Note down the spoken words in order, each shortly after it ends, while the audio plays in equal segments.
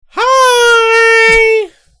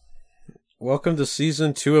Welcome to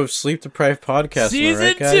season 2 of Sleep Deprived Podcast. Season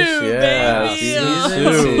right, guys? 2, yeah, baby!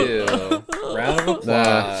 Season 2. Round of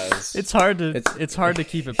applause. It's hard to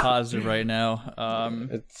keep it positive right now.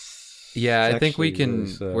 I think we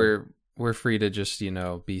can. really We're free to just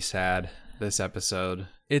be sad this episode.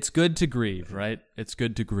 It's good to grieve, right? It's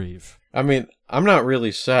good to grieve. I mean, I'm not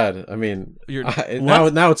really sad. I mean,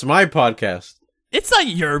 now it's my podcast. It's not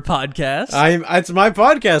your podcast. It's my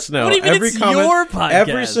podcast now. What do you mean it's your podcast?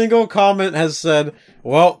 Every single comment has said,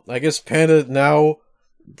 well, I guess Panda now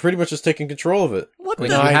pretty much is taking control of it. What We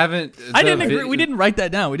the? haven't. I didn't agree. We didn't write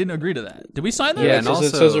that down. We didn't agree to that. Did we sign that? Yeah, and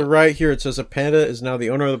it says it right here. It says a Panda is now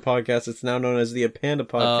the owner of the podcast. It's now known as the Panda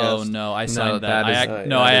Podcast. Oh no, I signed that.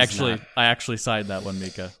 I actually signed that one,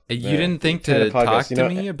 Mika. You didn't think to talk to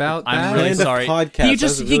me about that? I'm really Panda sorry.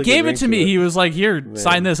 Podcast. He gave it to me. It. He was like, "Here,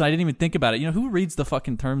 sign this." I didn't even think about it. Who reads the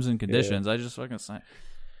fucking terms and conditions? I just fucking sign.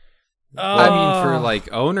 I mean, for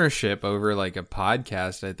ownership over a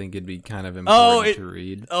podcast, I think it'd be kind of important to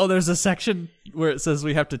read. Oh, there's a section where it says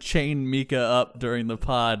we have to chain Mika up during the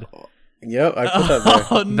pod. Yep, I put that there.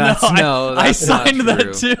 Oh, That's I signed not that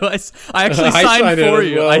true. too. I actually signed for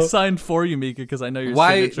you. well. I signed for you, Mika, because I know your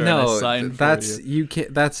signature. No, and I signed that's for you. you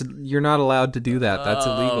can't. That's you're not allowed to do that. That's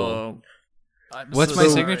illegal. What's my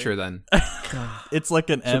signature then? It's like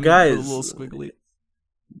an M guys, with a little squiggly.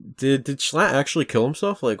 Did Schlatt actually kill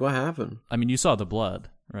himself? Like, what happened? I mean, you saw the blood,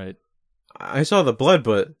 right? I saw the blood,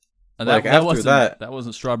 but And after that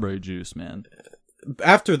wasn't strawberry juice, man.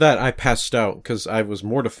 after that, I passed out because I was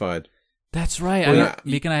mortified. That's right.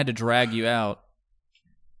 Mika and I had to drag you out.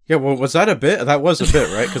 Yeah, well, was that a bit? That was a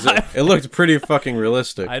bit, right? Because it looked pretty fucking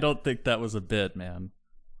realistic. I don't think that was a bit, man.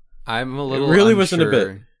 I'm a little really unsure wasn't a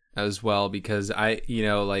bit. As well, because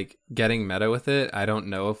getting meta with it, I don't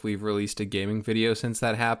know if we've released a gaming video since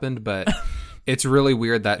that happened, but it's really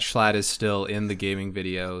weird that Schlatt is still in the gaming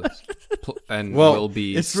videos and will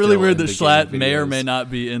be. It's really weird that Schlatt may or may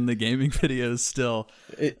not be in the gaming videos still.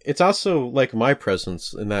 It's also like my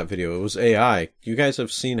presence in that video. It was AI. You guys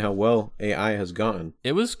have seen how well AI has gotten.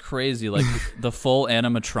 It was crazy, like the full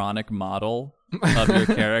animatronic model of your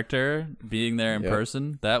character being there in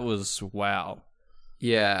person. That was wow.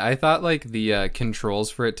 Yeah, I thought the controls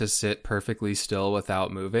for it to sit perfectly still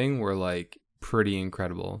without moving were pretty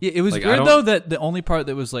incredible. Yeah, it was weird though that the only part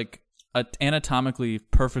that was anatomically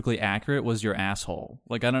perfectly accurate was your asshole.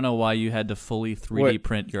 I don't know why you had to fully 3D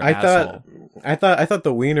print your asshole. I thought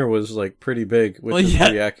the wiener was pretty big, which is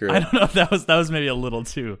pretty accurate. I don't know if that was maybe a little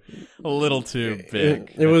too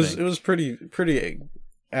big. It was pretty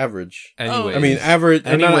average. Anyways, I mean average.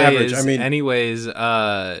 Not average. I mean, anyways.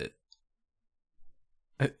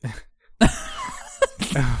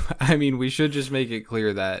 I mean, we should just make it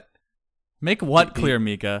clear that. Make what clear,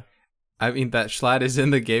 Mika? I mean, that Schlatt is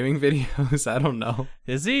in the gaming videos. I don't know.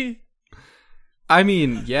 Is he? I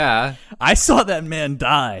mean, yeah. I saw that man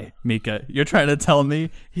die, Mika. You're trying to tell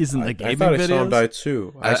me he's in the gaming videos? I saw him die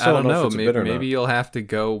too. I don't know. Maybe Maybe you'll have to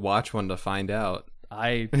go watch one to find out.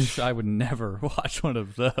 I would never watch one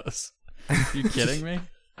of those. You kidding me?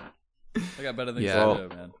 I got better things to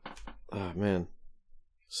do, man. Oh, man.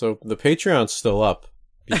 So the Patreon's still up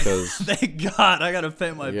because thank God I gotta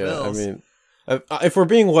pay my bills. I mean, if we're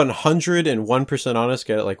being 101% honest,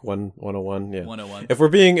 get it 101, yeah. 101. If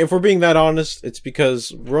we're being that honest, it's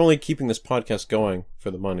because we're only keeping this podcast going for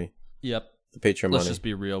the money. Yep. The Patreon money. Let's just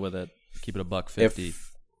be real with it. Keep it $1.50.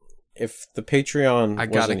 If the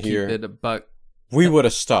Patreon wasn't here, keep it $1. We would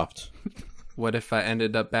have stopped. What if I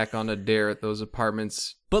ended up back on a dare at those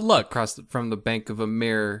apartments? But look, across from the Bank of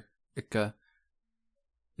America.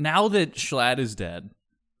 Now that Schlatt is dead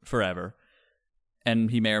forever, and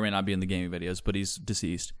he may or may not be in the gaming videos, but he's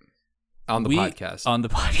deceased. On the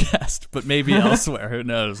podcast, but maybe elsewhere. Who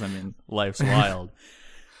knows? I mean, life's wild.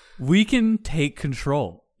 We can take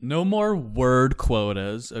control. No more word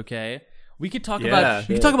quotas, okay? We could talk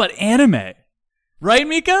about anime. Right,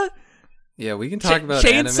 Mika? Yeah, we can talk about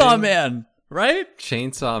Chainsaw anime. Man. Right?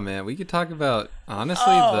 Chainsaw Man. We could talk about, honestly,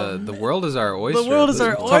 the world is our oyster. The world is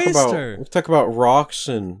our oyster. We'll talk about rocks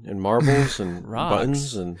and marbles and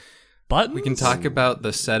buttons and buttons. We can talk about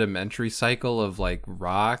the sedimentary cycle of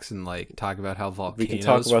rocks and talk about how volcanoes We can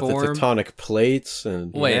talk about form. the tectonic plates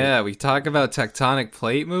and we talk about tectonic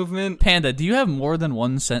plate movement. Panda, do you have more than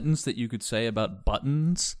one sentence that you could say about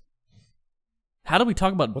buttons? How do we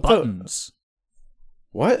talk about buttons?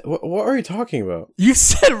 What are you talking about? You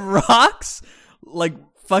said rocks? Like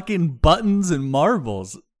fucking buttons and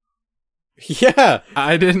marbles. Yeah.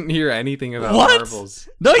 I didn't hear anything about what? marbles.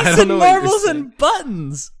 No, you said marbles and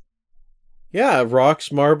buttons. Yeah,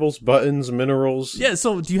 rocks, marbles, buttons, minerals. Yeah,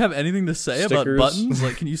 so do you have anything to say about buttons?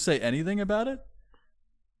 Can you say anything about it?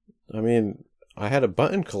 I mean, I had a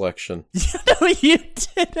button collection. No, you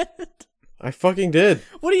didn't. I fucking did.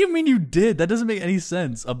 What do you mean you did? That doesn't make any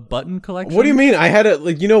sense. A button collection? What do you mean? I had it,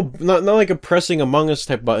 like, you know, not like a pressing Among Us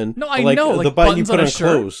type button. No, I but know. the Like button you buttons put on on a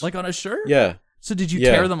shirt? clothes. Like on a shirt? Yeah. So did you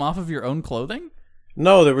Yeah. tear them off of your own clothing?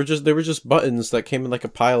 No, they were just buttons that came in like a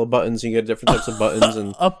pile of buttons. And you get different types of buttons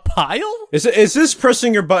and A pile? is this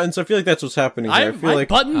pressing your buttons? I feel like that's what's happening here. I feel My like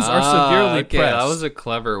buttons are severely okay, pressed. that was a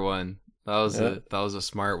clever one. That was a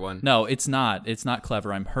smart one. No, it's not. It's not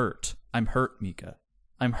clever. I'm hurt. I'm hurt, Mika.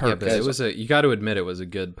 I'm hurt. Yeah, but it was you got to admit it was a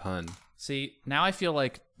good pun. See, now I feel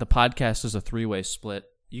like the podcast is a three-way split.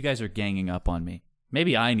 You guys are ganging up on me.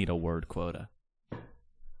 Maybe I need a word quota.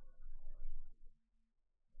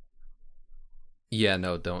 Yeah,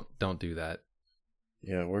 no, don't do that.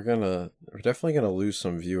 yeah, we're definitely gonna lose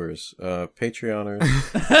some viewers. Patreoners,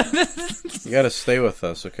 you gotta stay with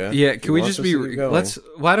us, okay? Yeah, If can you we want just us be to keep going.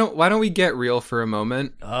 why don't we get real for a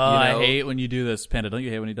moment? Oh, I hate when you do this, Panda. Don't you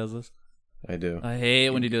hate when he does this? I do. I hate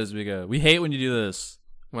when you do this, Mika. We hate when you do this.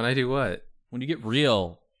 When I do what? When you get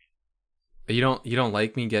real. You don't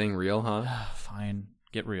like me getting real, huh? Fine.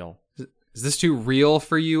 Get real. Is this too real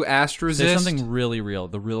for you, Astroresist? Say something really real.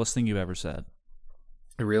 The realest thing you've ever said.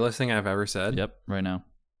 The realest thing I've ever said? Yep, right now.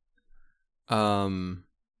 Aren't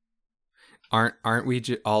we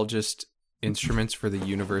all just instruments for the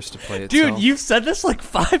universe to play itself? Dude, you've said this like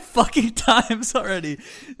 5 fucking times already.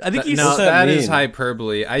 I think you No, said that mean? is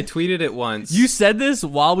hyperbole. I tweeted it once. You said this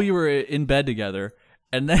while we were in bed together,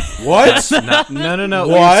 and then What? No.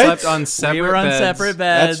 What? We slept on separate we were on beds. separate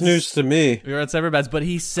beds. That's news to me. We were on separate beds, but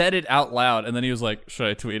he said it out loud, and then he was like, "Should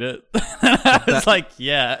I tweet it?" And I was like,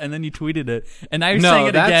 "Yeah," and then you tweeted it, and now you're saying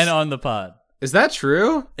it again on the pod. Is that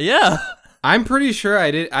true? Yeah, I'm pretty sure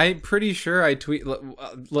I did. I'm pretty sure I tweet. Listen,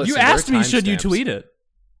 you there asked are me, "Should you timestamps. tweet it?"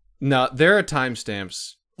 No, there are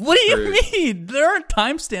timestamps. What do you Rude. mean? There are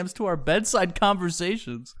timestamps to our bedside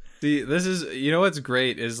conversations. See, this is what's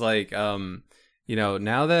great is like now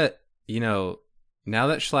that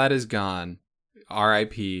Schlatt is gone,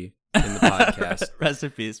 R.I.P. in the podcast. Rest in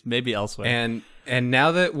peace. Maybe elsewhere. And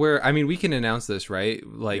now that we can announce this, right?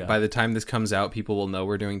 Like Yeah. by the time this comes out, people will know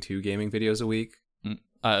we're doing 2 gaming videos a week,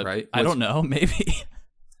 right? I don't know. Maybe.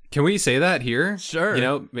 Can we say that here?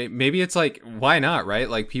 Sure. Maybe it's like, why not, right?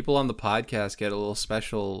 Like people on the podcast get a little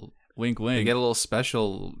special. Wink, They wink. get a little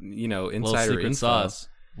special, insider little secret info. sauce.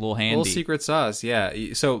 Little handy. Little secret sauce, yeah.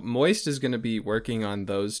 So Moist is going to be working on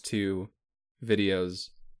those 2 videos.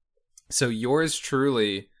 So yours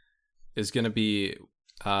truly is going to be,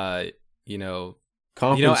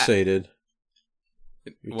 Compensated.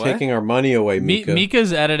 You're What? taking our money away, Mika.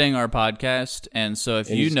 Mika's editing our podcast, and so if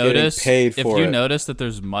And you he's getting notice, paid for it. notice that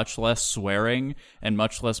there's much less swearing and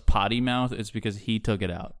much less potty mouth, it's because he took it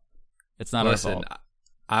out. It's not Listen, our fault.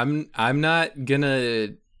 I'm not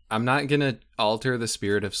gonna alter the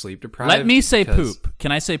spirit of sleep deprived. Let me say because poop.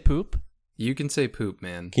 Can I say poop? You can say poop,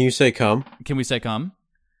 man. Can you say come? Can we say cum?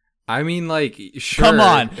 I mean, like, sure. Come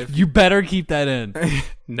on, if- you better keep that in.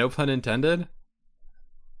 no pun intended.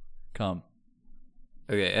 Cum.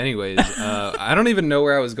 Okay. Anyways, I don't even know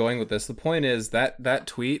where I was going with this. The point is that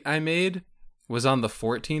tweet I made was on the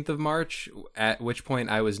 14th of March, at which point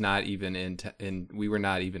I was not even we were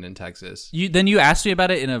not even in Texas. You asked me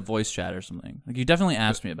about it in a voice chat or something. Like you definitely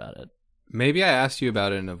asked me about it. Maybe I asked you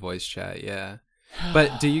about it in a voice chat, yeah.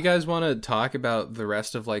 But do you guys want to talk about the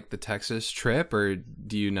rest of like the Texas trip, or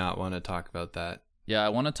do you not want to talk about that? Yeah, I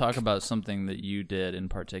want to talk about something that you did in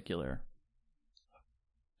particular.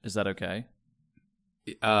 Is that okay?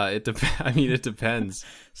 It depends.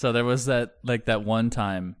 So there was that one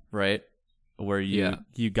time, right, where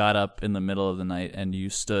you got up in the middle of the night and you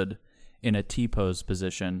stood in a T-pose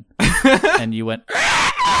position and you went.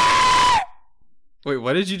 Wait,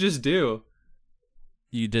 what did you just do?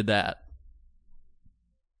 You did that.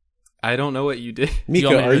 I don't know what you did. Mika,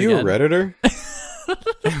 want me to are do it you a again? Redditor?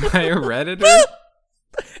 Am I a Redditor?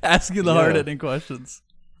 Asking the Yeah. hard-hitting questions.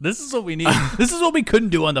 This is what we need. This is what we couldn't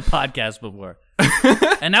do on the podcast before.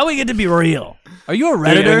 And now we get to be real. Are you a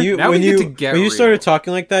Redditor? Now we get to get when you real. started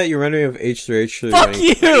talking like that, you're rendering of H3H3. Fuck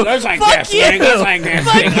you! Fuck you!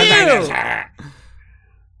 Fuck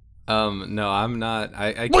you! No, I'm not.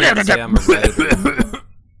 I can't say I'm a Redditor.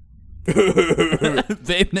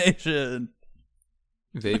 Vape Nation.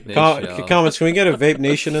 Vape Nation. Comments, can we get a Vape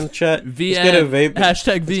Nation in the chat? Let's VN. get a vape.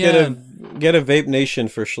 Hashtag let's VN. get a Vape Nation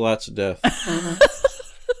for Schlatt's death.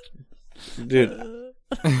 Dude,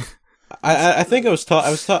 I think I was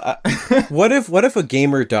taught. What if a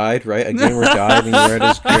gamer died? Right, a gamer died, and you're at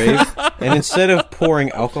his grave, and instead of pouring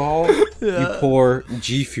alcohol, you pour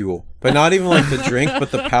G Fuel, but not even like the drink,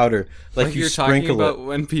 but the powder. Like you you're sprinkle talking about it.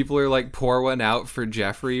 when people are like pour one out for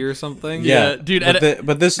Jeffrey or something. Yeah, dude.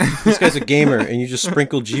 But this guy's a gamer, and you just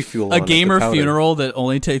sprinkle G Fuel. A gamer funeral that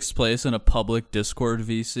only takes place in a public Discord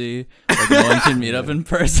VC. Like no one can meet up in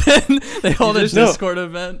person. They hold a Discord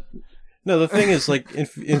event. No, the thing is, like, in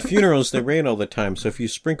funerals, they rain all the time. So if you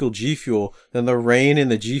sprinkle G Fuel, then the rain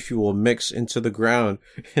and the G Fuel mix into the ground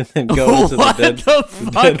and then go into the dead What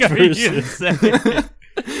the fuck are you saying?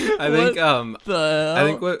 I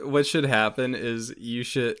think what should happen is you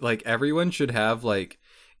should, like, everyone should have, like,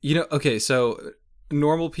 okay, so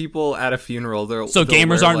normal people at a funeral, they'll gamers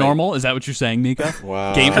wear, aren't like, normal? Is that what you're saying, Mika?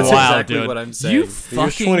 Wow. That's exactly dude. what I'm saying. You Here's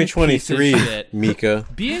fucking 2023, piece of shit. Mika.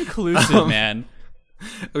 Be inclusive, man.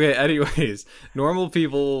 Okay, anyways, normal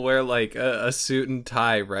people will wear like a suit and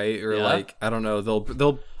tie, right? Or like, I don't know, they'll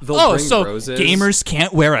bring roses. Gamers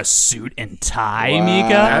can't wear a suit and tie, Wow.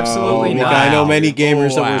 Mika? Absolutely Mika, not. I know many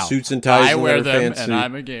gamers that Wow. wear suits and ties. I and wear they're them, fancy. and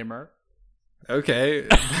I'm a gamer. Okay,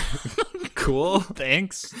 cool.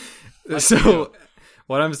 Thanks. So,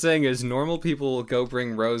 what I'm saying is, normal people will go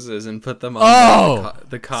bring roses and put them on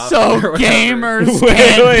the coffin. So or whatever. gamers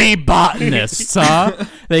can't be botanists, huh?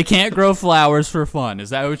 They can't grow flowers for fun. Is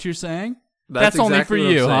that what you're saying? That's only for exactly what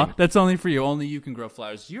I'm you, huh? saying. That's only for you. Only you can grow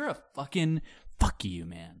flowers. You're a fucking fuck you,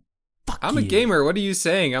 man. Fuck I'm you. a gamer. What are you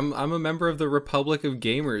saying? I'm a member of the Republic of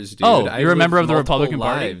Gamers, dude. Oh, I you're a live member of the multiple Republican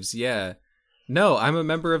Party? lives. Yeah. No, I'm a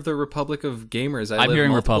member of the Republic of Gamers. I I'm live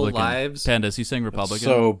hearing multiple Republican. lives. Panda, is he saying Republican?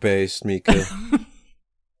 So based, Mika.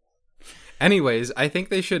 Anyways, I think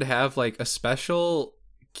they should have like a special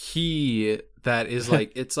key that is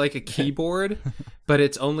like it's like a keyboard, but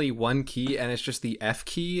it's only one key and it's just the F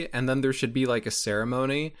key, and then there should be like a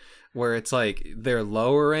ceremony where it's like they're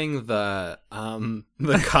lowering the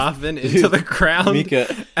coffin into the ground, Mika.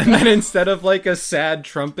 and then instead of like a sad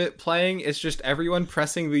trumpet playing, it's just everyone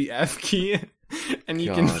pressing the F key. And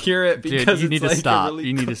you can hear it because Dude, you need it's to like stop. A really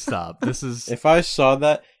You need to stop. This is If I saw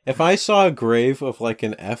a grave of like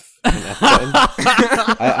an F button,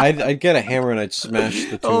 I'd get a hammer and I'd smash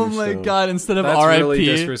the tombstone. oh my god! Instead of That's R.I.P. really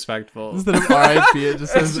disrespectful. Instead of R.I.P. it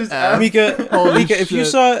just says F. Mika, Holy if you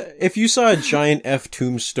shit. saw a giant F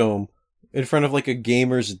tombstone in front of like a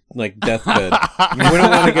gamer's like deathbed, you wouldn't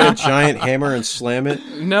want to get a giant hammer and slam it.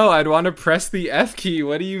 No, I'd want to press the F key.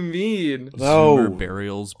 What do you mean? No. Sooner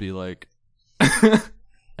burials be like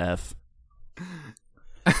F.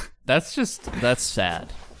 That's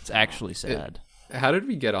sad. It's actually sad. How did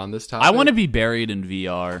we get on this topic? I want to be buried in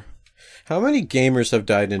VR. How many gamers have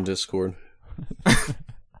died in Discord?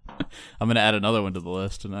 I'm gonna add another one to the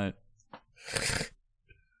list tonight.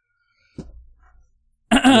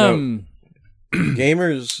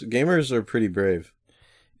 Gamers are pretty brave.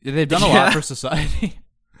 They've done a lot for society.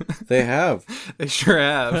 They have. They sure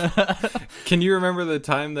have. Can you remember the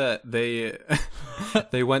time that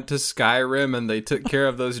they went to Skyrim and they took care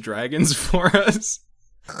of those dragons for us?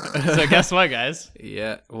 So guess what, guys?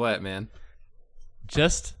 Yeah. What, man?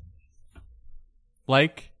 Just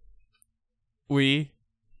like we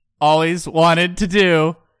always wanted to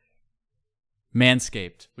do.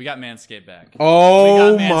 Manscaped. We got Manscaped back.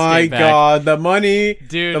 Oh We got my Manscaped back. god, the money.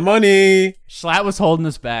 Dude. The money. Schlatt was holding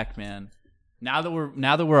us back, man. Now that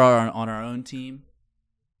we're on our own team,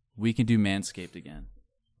 we can do Manscaped again.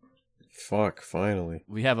 Fuck, finally.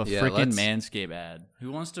 We have a Yeah, freaking Manscaped ad.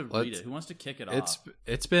 Who wants to read let's- it? Who wants to kick it off?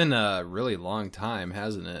 It's been a really long time,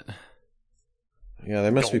 hasn't it? Yeah,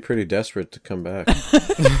 they must be pretty desperate to come back.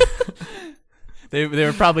 They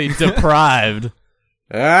were probably deprived.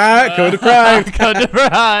 Code deprived. Code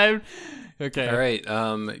deprived. Okay. All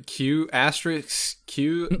right. Q asterisk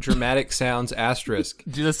Q dramatic sounds asterisk.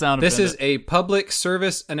 Do the sound. This is a public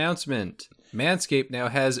service announcement. Manscaped now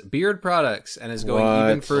has beard products and is going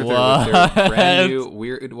even further with their brand new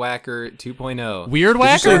Weird Whacker 2.0. Weird Did you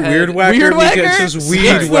Whacker. say Weird Whacker? Weird Whacker? It says It's Weed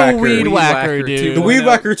the Whacker. Weed Whacker, Whacker dude. The Weed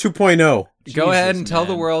Whacker 2.0. Go ahead and Jesus, tell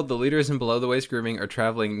the man. world the leaders in below the waist grooming are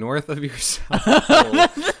traveling north of your south pole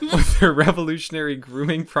with their revolutionary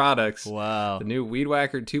grooming products. Wow. The new Weed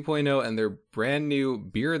Whacker 2.0 and their brand new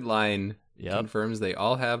beard line Yep. confirms they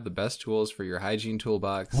all have the best tools for your hygiene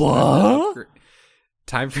toolbox. What?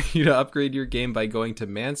 Time for you to upgrade your game by going to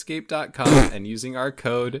manscaped.com and using our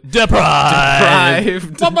code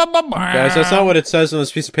Deprived. Guys, that's not what it says on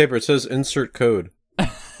this piece of paper. It says insert code. I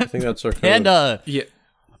think that's our code. Panda. Yeah.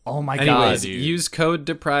 Oh my god, Anyways, dude. use code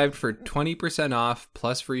deprived for 20% off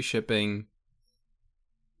plus free shipping.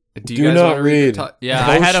 Do you Do guys not wanna read. the Yeah,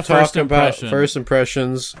 I had a Hosts first talk about impression. first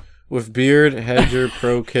impressions with Beard Hedger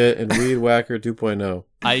Pro Kit and Weed Whacker 2.0.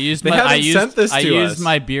 I used They my haven't I used sent this I to used us.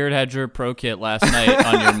 my Beard Hedger Pro Kit last night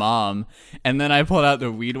on your mom, and then I pulled out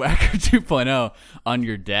the Weed Whacker 2.0 on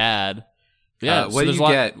your dad. Yeah, what do there's you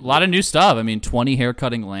get? A lot of new stuff. I mean, 20 hair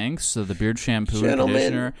cutting lengths, so the beard shampoo and Gentlemen.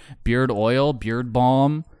 conditioner, beard oil, beard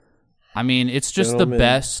balm. I mean, it's just Gentlemen. the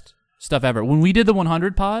best stuff ever. When we did the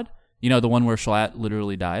 100 pod, you know, the one where Schlatt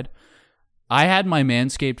literally died, I had my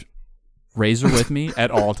Manscaped razor with me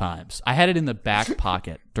at all times. I had it in the back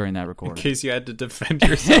pocket during that In recording. case you had to defend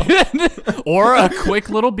yourself. Or a quick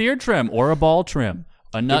little beard trim, or a ball trim,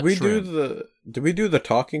 a nut Did we do the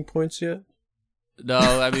talking points yet? No,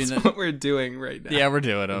 I mean, That's what we're doing right now. yeah, we're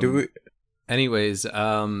doing them. Do we? Anyways,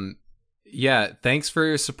 yeah, thanks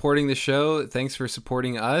for supporting the show. Thanks for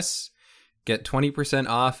supporting us. Get 20%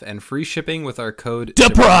 off and free shipping with our code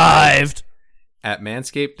Deprived at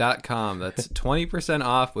manscaped.com. That's 20%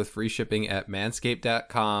 off with free shipping at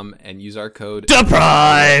manscaped.com and use our code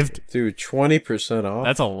Deprived. Dude, 20% off?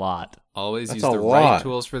 That's a lot. Always That's use a the lot. right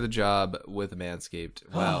tools for the job with Manscaped.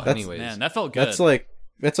 Wow. That's- Anyways, Man, that felt good. That's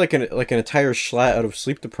like an entire Schlatt out of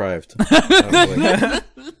sleep deprived.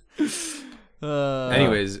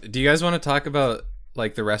 anyways, do you guys want to talk about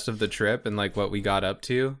like the rest of the trip and like what we got up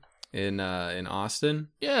to in Austin?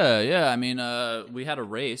 yeah. I mean, we had a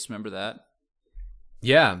race. Remember that?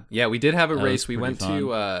 Yeah, we did have a That race. was We pretty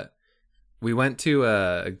went to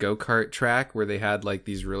a go-kart track where they had like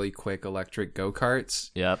these really quick electric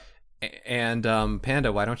go-karts. Yep. And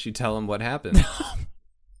Panda, why don't you tell them what happened?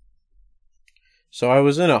 So I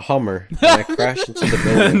was in a Hummer, and I crashed into the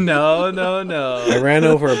building. No. I ran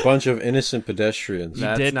over a bunch of innocent pedestrians. You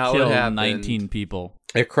That's did not kill what happened. 19 people.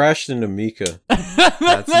 I crashed into Mika.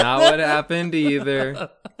 That's not what happened either.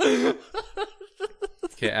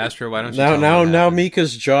 Okay, Astro, why don't you tell them what Now happened?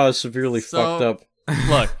 Mika's jaw is severely fucked up.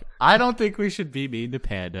 Look, I don't think we should be mean to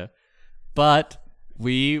Panda, but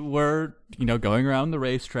we were, going around the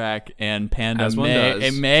racetrack, and Panda As one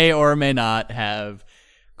does. may or may not have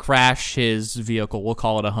crashed his vehicle. We'll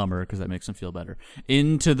call it a Hummer because that makes him feel better.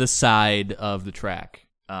 Into the side of the track.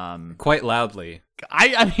 Quite loudly.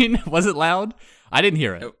 I mean, was it loud? I didn't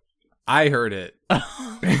hear it. I heard it.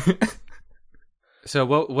 So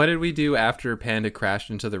what did we do after Panda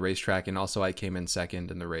crashed into the racetrack, and also I came in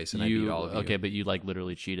second in the race and I beat all of you? Okay, but you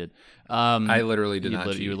literally cheated. I literally did not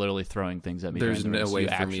cheat. You were literally throwing things at me. There's during the no race. way You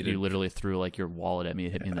for me to- You literally threw like your wallet at me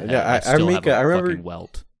and hit me in the head. Yeah, I still Mika, have a I remember- fucking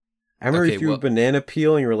welt. I remember Okay, you threw well- a banana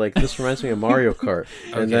peel and you were like, this reminds me of Mario Kart.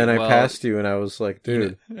 Okay, And then I well, passed you and I was like,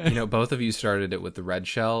 dude. Both of you started it with the red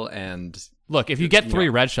shell, and Look, if you get 3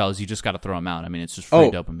 red shells, you just got to throw them out. I mean, it's just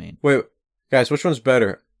free dopamine. Wait, guys, which one's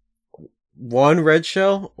better? 1 red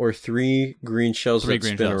shell or 3 green shells 3 that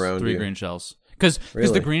green spin shells. around 3 you? green shells. Because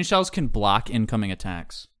Really? the green shells can block incoming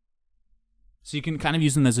attacks. So you can kind of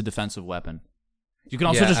use them as a defensive weapon. You can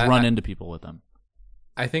also Yeah, just run into people with them.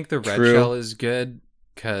 I think the red True. shell is good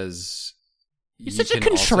because You're such a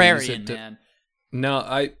contrarian, man.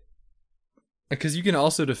 No, because you can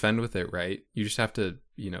also defend with it, right? You just have to,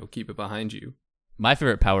 keep it behind you. My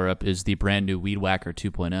favorite power-up is the brand new Weed Whacker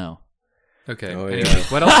 2.0. Okay. Oh, Anyways, yeah.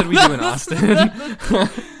 what else did we do in Austin?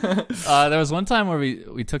 There was one time where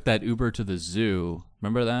we took that Uber to the zoo.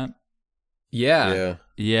 Remember that? Yeah.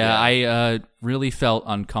 Yeah, I really felt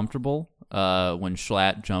uncomfortable when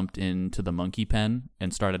Schlatt jumped into the monkey pen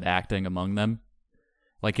and started acting among them.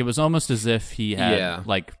 Like, it was almost as if he had,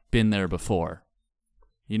 been there before.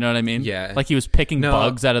 You know what I mean? Yeah. Like he was picking No.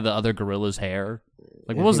 bugs out of the other gorilla's hair.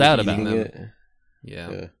 Like, Yeah, what was he that about? eating them. it.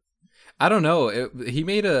 Yeah. I don't know. He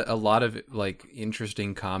made a lot of like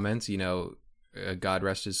interesting comments, God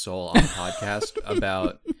rest his soul, on the podcast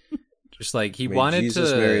about just like he May wanted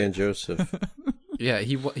Jesus, to. Mary, and Joseph. Yeah,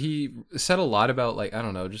 he said a lot about like, I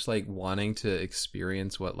don't know, just like wanting to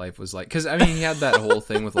experience what life was like. Because I mean, he had that whole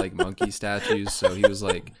thing with like monkey statues, so he was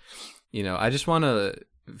like, I just want to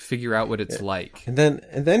figure out what it's like. And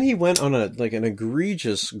then he went on an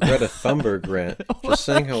egregious Greta Thunberg rant, just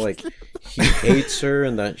saying how like he hates her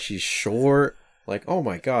and that she's short. Like, oh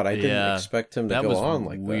my god, I didn't expect him to that go was on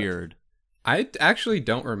like weird. I actually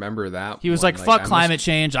don't remember that. He was one. like, "Fuck I climate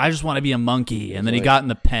change. I just want to be a monkey." And then he Like- got in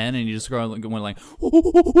the pen and he just went like,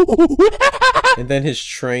 that. And then his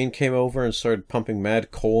train came over and started pumping mad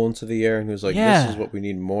coal into the air, and he was like, Yeah. "This is what we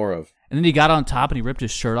need more of." and then he got on top and he ripped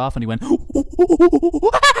his shirt off and he went.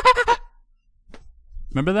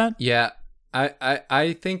 Remember that? Yeah,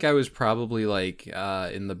 I think I was probably like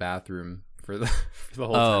in the bathroom for the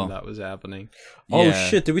whole time that was happening. Oh Yeah.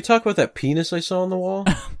 shit! Did we talk about that penis I saw on the wall?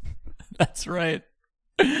 That's right.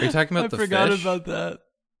 Are you talking about I the forgot fish? about that.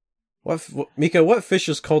 Mika? What fish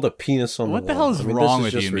is called a penis on What the the wall? hell is I mean, wrong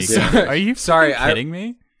this with is you, just Mika? ridiculous. Are you Sorry, kidding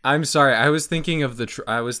me? I'm sorry. I was thinking of the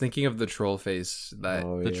troll face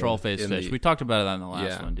the troll face fish. We talked about that in the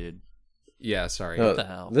last one, dude. Yeah, sorry. What the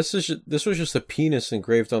hell? This was just a penis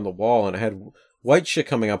engraved on the wall, and it had white shit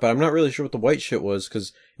coming up, but I'm not really sure what the white shit was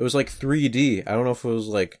because it was like 3D. I don't know if it was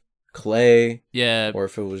like clay, or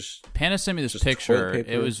if it was. Panda sent me this picture.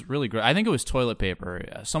 It was really great. I think it was toilet paper.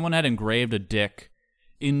 Someone had engraved a dick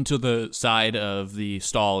into the side of the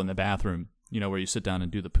stall in the bathroom. You know, where you sit down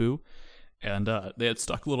and do the poo. And they had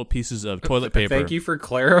stuck little pieces of toilet paper. Thank you for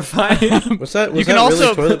clarifying. Was that really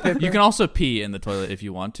toilet paper? You can also pee in the toilet if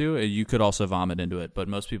you want to. You could also vomit into it, but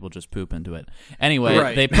most people just poop into it.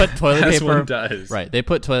 Anyway, they put toilet paper. One does. Right, they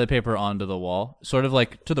put toilet paper onto the wall, sort of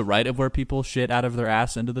like to the right of where people shit out of their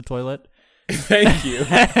ass into the toilet. Thank you.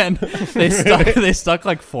 And they stuck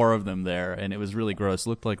like 4 of them there, and it was really gross. It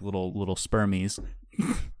looked like little spermies.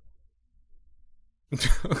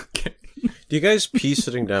 Okay. Do you guys pee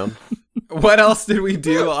sitting down? What else did we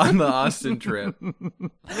do on the Austin trip?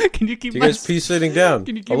 Can you keep? Do you guys pee sitting down?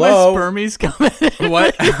 Can you keep my spermies coming?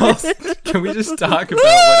 What else? Can we just talk about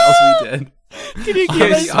what else we did? Can you keep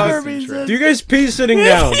my spermies? Do you guys pee sitting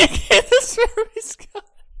down? Can you keep the spermies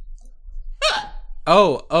coming?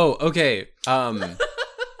 Oh, okay.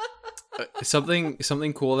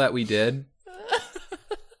 Something cool that we did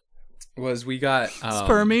was we got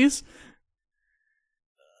spermies.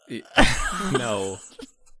 No.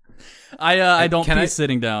 I don't pee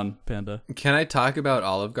sitting down, Panda. Can I talk about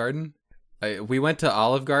Olive Garden? We went to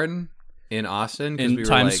Olive Garden in Austin in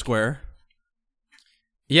Times Square.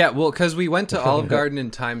 Yeah, well, because we went to Olive Garden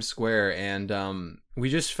in Times Square, and we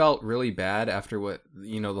just felt really bad after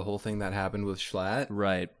the whole thing that happened with Schlatt.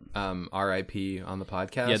 Right. R.I.P. on the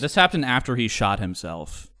podcast. Yeah, this happened after he shot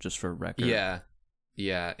himself, just for record.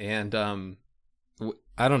 Yeah, and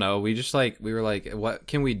I don't know. We were like, what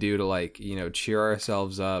can we do to cheer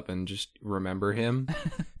ourselves up and just remember him?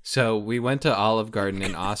 So we went to Olive Garden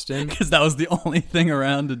in Austin because that was the only thing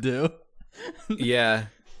around to do. Yeah.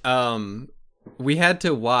 We had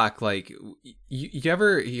to walk you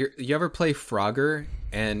ever play Frogger,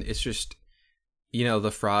 and it's just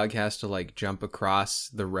the frog has to jump across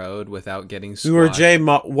the road without getting squashed. We were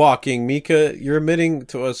jaywalking. Mika, you're admitting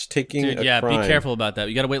to us taking a crime. Be careful about that.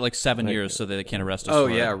 You got to wait 7 years so that they can't arrest us. Oh,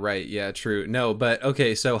 yeah, right. Yeah, true. No, but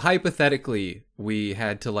okay, so hypothetically, we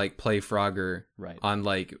had to play Frogger on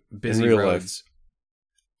busy roads.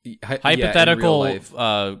 Hypothetical,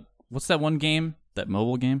 what's that one game? That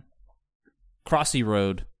mobile game? Crossy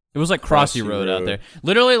Road. It was like Crossy Road out there.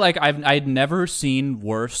 Literally, I'd never seen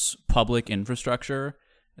worse public infrastructure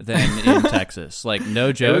than in Texas.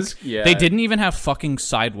 No joke. They didn't even have fucking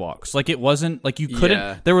sidewalks. It wasn't you couldn't.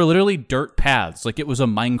 Yeah. There were literally dirt paths. It was a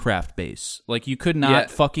Minecraft base. You could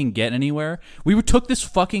not fucking get anywhere. We took this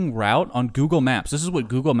fucking route on Google Maps. This is what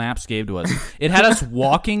Google Maps gave to us. It had us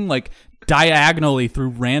walking diagonally through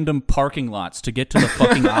random parking lots to get to the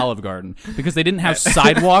fucking Olive Garden because they didn't have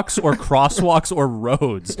sidewalks or crosswalks or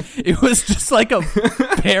roads. It was just a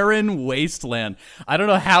barren wasteland. I don't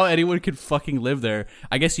know how anyone could fucking live there.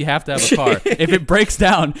 I guess you have to have a car. If it breaks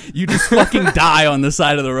down, you just fucking die on the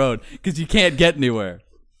side of the road because you can't get anywhere.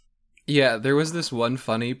 Yeah, there was this one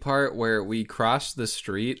funny part where we crossed the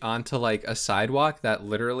street onto a sidewalk that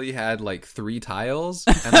literally had 3 tiles,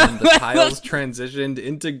 and then the tiles transitioned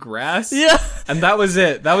into grass. Yeah, and that was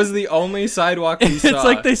it. That was the only sidewalk we saw.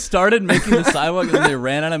 It's they started making the sidewalk and then they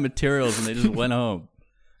ran out of materials and they just went home.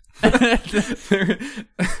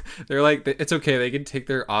 They're like, it's okay. They can take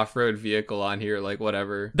their off-road vehicle on here,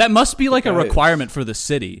 whatever. That must be a requirement for the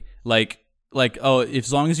city.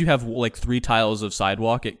 As long as you have 3 tiles of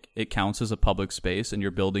sidewalk, it counts as a public space and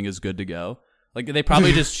your building is good to go. They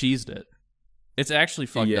probably just cheesed it. It's actually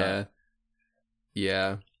fucked up.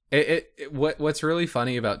 Yeah. What's really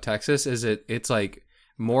funny about Texas is it's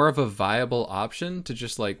more of a viable option to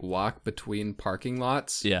just walk between parking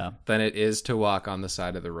lots than it is to walk on the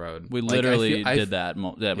side of the road. We literally did that.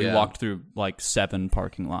 We walked through 7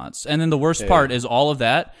 parking lots. And then the worst part is all of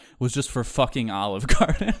that was just for fucking Olive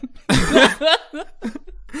Garden.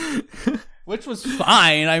 Which was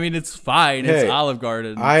fine. I mean, it's fine. It's Olive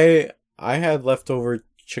Garden. I had leftover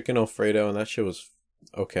chicken Alfredo and that shit was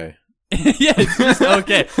okay. Yeah, it's just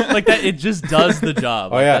okay. That, it just does the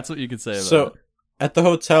job. That's what you could say about it. At the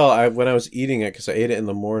hotel, when I was eating it, because I ate it in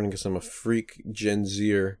the morning because I'm a freak Gen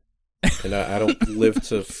Zer, and I don't live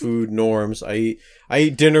to food norms. I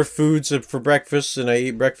eat dinner foods for breakfast, and I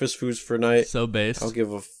eat breakfast foods for night. So base. I don't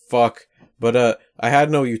give a fuck. But I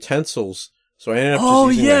had no utensils, So I ended up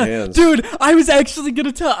just using my hands. Dude, I was actually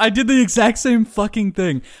gonna tell. I did the exact same fucking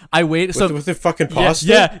thing. I waited with the fucking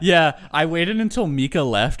pasta. Yeah. I waited until Mika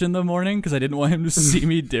left in the morning because I didn't want him to see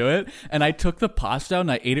me do it, and I took the pasta out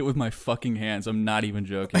and I ate it with my fucking hands. I'm not even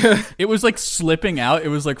joking. It was like slipping out. It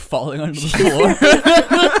was like falling onto the floor.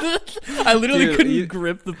 I literally couldn't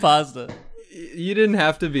grip the pasta. You didn't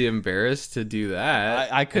have to be embarrassed to do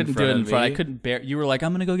that. I couldn't do it in front. I couldn't bear. You were like,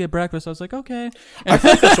 "I'm gonna go get breakfast." I was like, "Okay." I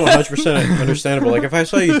think that's 100% understandable. Like if I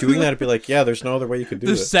saw you doing that, I'd be like, "Yeah, there's no other way you could do it."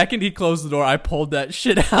 The second he closed the door, I pulled that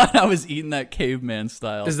shit out. I was eating that caveman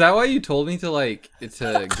style. Is that why you told me to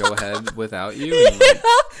go ahead without you? Yeah,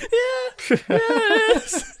 And, it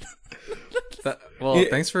is.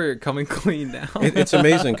 Thanks for coming clean now. It's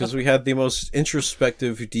amazing because we had the most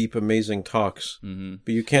introspective, deep, amazing talks. Mm-hmm.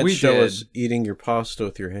 But you can't show us eating your pasta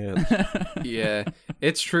with your hands. Yeah,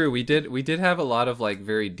 it's true. We did have a lot of like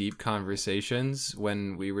very deep conversations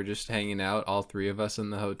when we were just hanging out, all three of us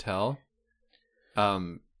in the hotel.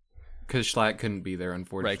 Because Schlatt couldn't be there,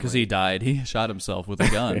 unfortunately. Right, because he died. He shot himself with a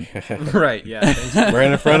gun. Right, yeah.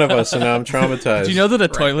 Right in front of us, and now I'm traumatized. Do you know that a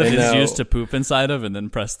toilet is now, used to poop inside of and then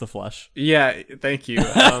press the flush? Yeah, thank you.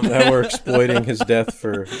 Now we're exploiting his death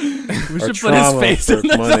for We our should put his trauma face for in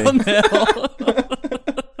the thumbnail.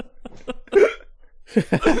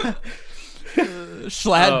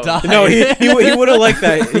 Schlatt died. No, he would have liked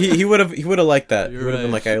that. He would have liked that. You're He would have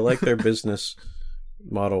been right. like, I like their business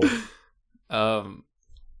model.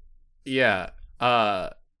 Yeah.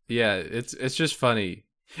 It's just funny.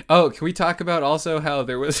 Oh, can we talk about also how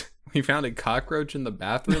we found a cockroach in the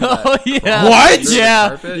bathroom? Oh yeah. What?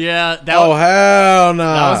 Yeah. Oh hell no!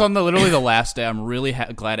 That was on literally the last day. I'm really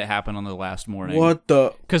glad it happened on the last morning. What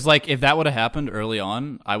the? Because like if that would have happened early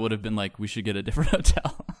on, I would have been like, we should get a different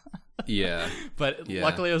hotel. Yeah. But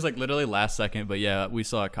luckily it was like literally last second. But yeah, we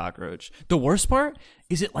saw a cockroach. The worst part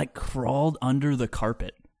is it like crawled under the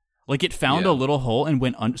carpet. Like it found a little hole and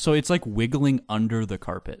went so it's like wiggling under the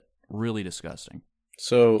carpet. Really disgusting.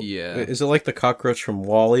 So is it like the cockroach from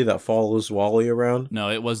WALL-E that follows WALL-E around? No,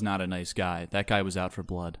 it was not a nice guy. That guy was out for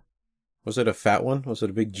blood. Was it a fat one? Was it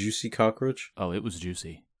a big juicy cockroach? Oh, it was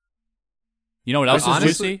juicy. You know what else is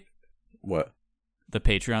juicy? What? The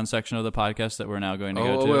Patreon section of the podcast that we're now going to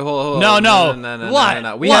go to. Wait, hold No.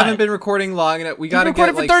 No. We haven't been recording long enough. We got to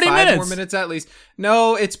get like 30 5 minutes. more minutes at least.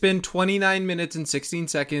 No, it's been 29 minutes and 16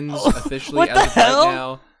 seconds officially what as the of hell? right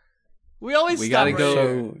now. We gotta go.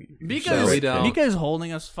 So, Mika is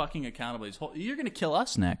holding us fucking accountable. You're going to kill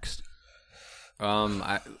us next.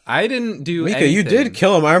 I didn't do Mika, anything. you did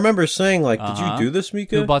kill him. I remember saying, like, did you do this,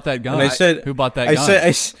 Mika? Who bought that gun? And I said, who bought that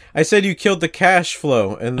gun? I said you killed the cash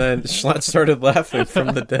flow, and then Schlatt started laughing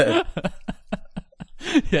from the dead.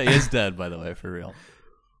 Yeah, he is dead, by the way, for real.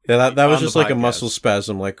 Yeah, that was On just the like a podcast. muscle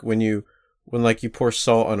spasm, like when you pour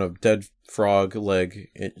salt on a dead frog leg,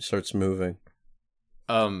 it starts moving.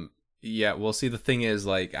 Yeah, well, see, the thing is,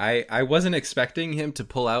 like, I wasn't expecting him to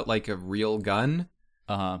pull out like a real gun.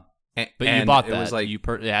 Uh-huh. But And you bought that. It was like you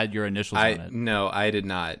had your initials on it. No, I did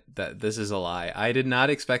not. This is a lie. I did not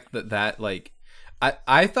expect that like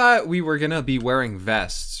I thought we were gonna be wearing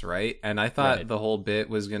vests, right? And I thought the whole bit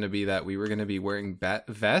was gonna be that we were gonna be wearing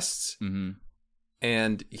vests. Mm-hmm.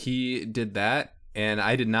 And he did that, and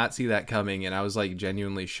I did not see that coming, and I was like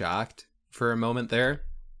genuinely shocked for a moment there.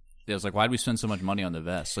 It was like, why'd we spend so much money on the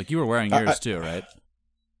vest? Like you were wearing yours too, right?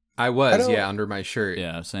 I was, under my shirt.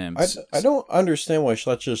 Yeah, same. I don't understand why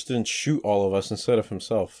Schlatt just didn't shoot all of us instead of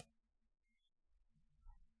himself.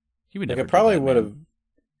 He would Like, never. I probably would have.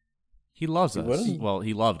 He loves us. wouldn't? Well,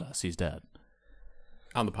 he loved us. He's dead.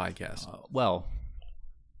 On the podcast. Well,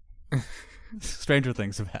 stranger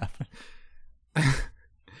things have happened.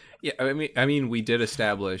 Yeah, I mean, we did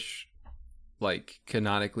establish, like,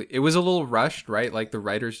 canonically, it was a little rushed, right? Like, the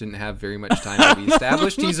writers didn't have very much time. We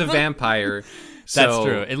established he's a vampire. So, That's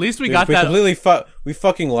true. At least we got that. Completely we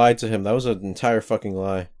fucking lied to him. That was an entire fucking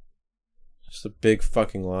lie. Just a big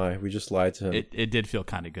fucking lie. We just lied to him. It did feel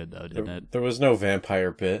kind of good though, didn't it? There was no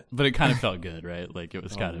vampire bit. But it kind of felt good, right? Like it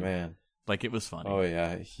was kind of man. Like it was funny. Oh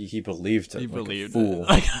yeah, he believed it. He like believed a fool. it.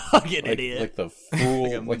 Like a fucking idiot. Like the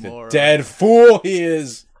fool, like the moron. dead fool he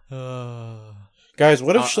is. Guys,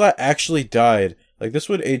 what if Schlatt actually died? Like this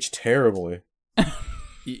would age terribly.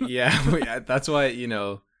 yeah, that's why you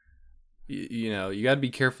got to be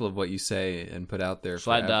careful of what you say and put out there.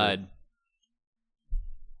 Schlatt died.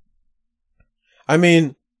 I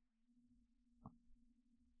mean,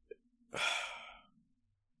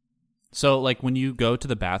 So, like, when you go to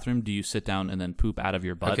the bathroom, do you sit down and then poop out of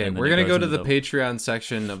your butt? Okay, and then we're it going to goes go to into the Patreon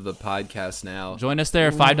section of the podcast now. Join us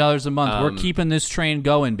there, $5 a month. We're keeping this train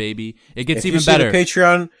going, baby. It gets If even you see better. the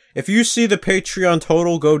Patreon, if you see the Patreon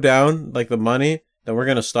total go down, like the money, then we're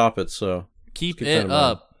gonna stop it. So Keep it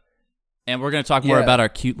up. And we're going to talk more about our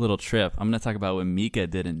cute little trip. I'm going to talk about what Mika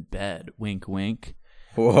did in bed. Wink, wink.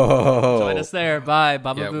 Whoa! Join us there. Bye.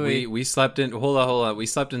 Baba Yeah, Booey. we slept in. Hold on. We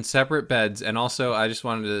slept in separate beds, and also I just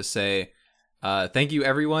wanted to say, thank you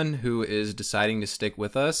everyone who is deciding to stick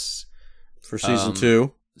with us For season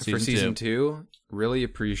 2. for season 2. Really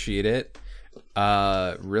appreciate it.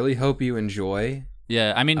 Really hope you enjoy.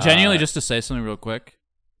 Yeah, I mean, genuinely, just to say something real quick.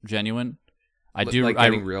 Genuine. I do. Like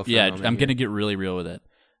getting real for a moment I'm here. going to get really real with it.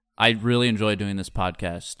 I really enjoy doing this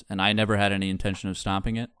podcast, and I never had any intention of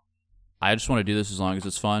stopping it. I just want to do this as long as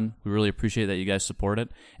it's fun. We really appreciate that you guys support it.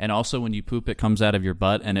 And also, when you poop, it comes out of your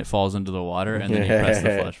butt and it falls into the water, and then you press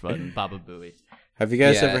the flush button. Baba Booey. Have you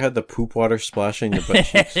guys ever had the poop water splashing your butt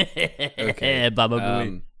cheeks? Okay. Baba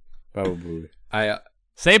Booey. Baba Booey.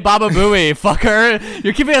 Say Baba Booey, fucker.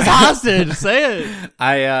 You're keeping us hostage. Say it.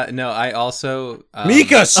 I also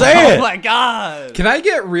Mika, say it! Oh my God. Can I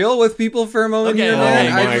get real with people for a moment here,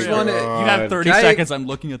 man? okay, I just want to. You have 30 seconds. I'm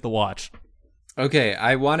looking at the watch. Okay,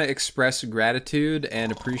 I want to express gratitude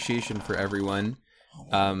and appreciation for everyone.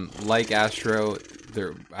 Like Astro,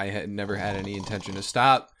 I had never had any intention to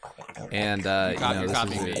stop, and You're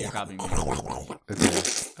copying me. You're copying me.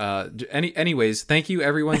 Okay. Anyways, thank you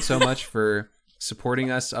everyone so much for supporting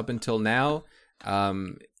us up until now.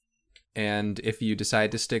 And if you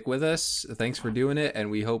decide to stick with us, thanks for doing it, and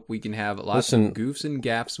we hope we can have lots of goofs and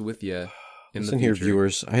gaffs with you in the future. Here,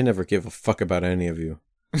 viewers. I never give a fuck about any of you.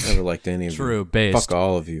 Never liked any of you. True, based. Fuck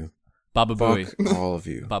all of you. Baba Booey. Fuck all of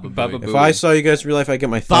you. Baba Booey. If I saw you guys in real life, I'd get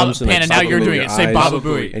my thumbs and Panda, now you're doing it. Say Baba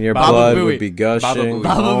Booey. And your Baba blood Booey. would be gushing.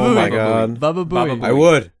 Baba Booey. Oh my Baba god. Baba Booey. Baba I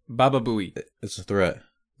would. Baba Booey. It's a threat.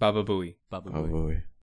 Baba Booey. Baba Baba Booey. Booey.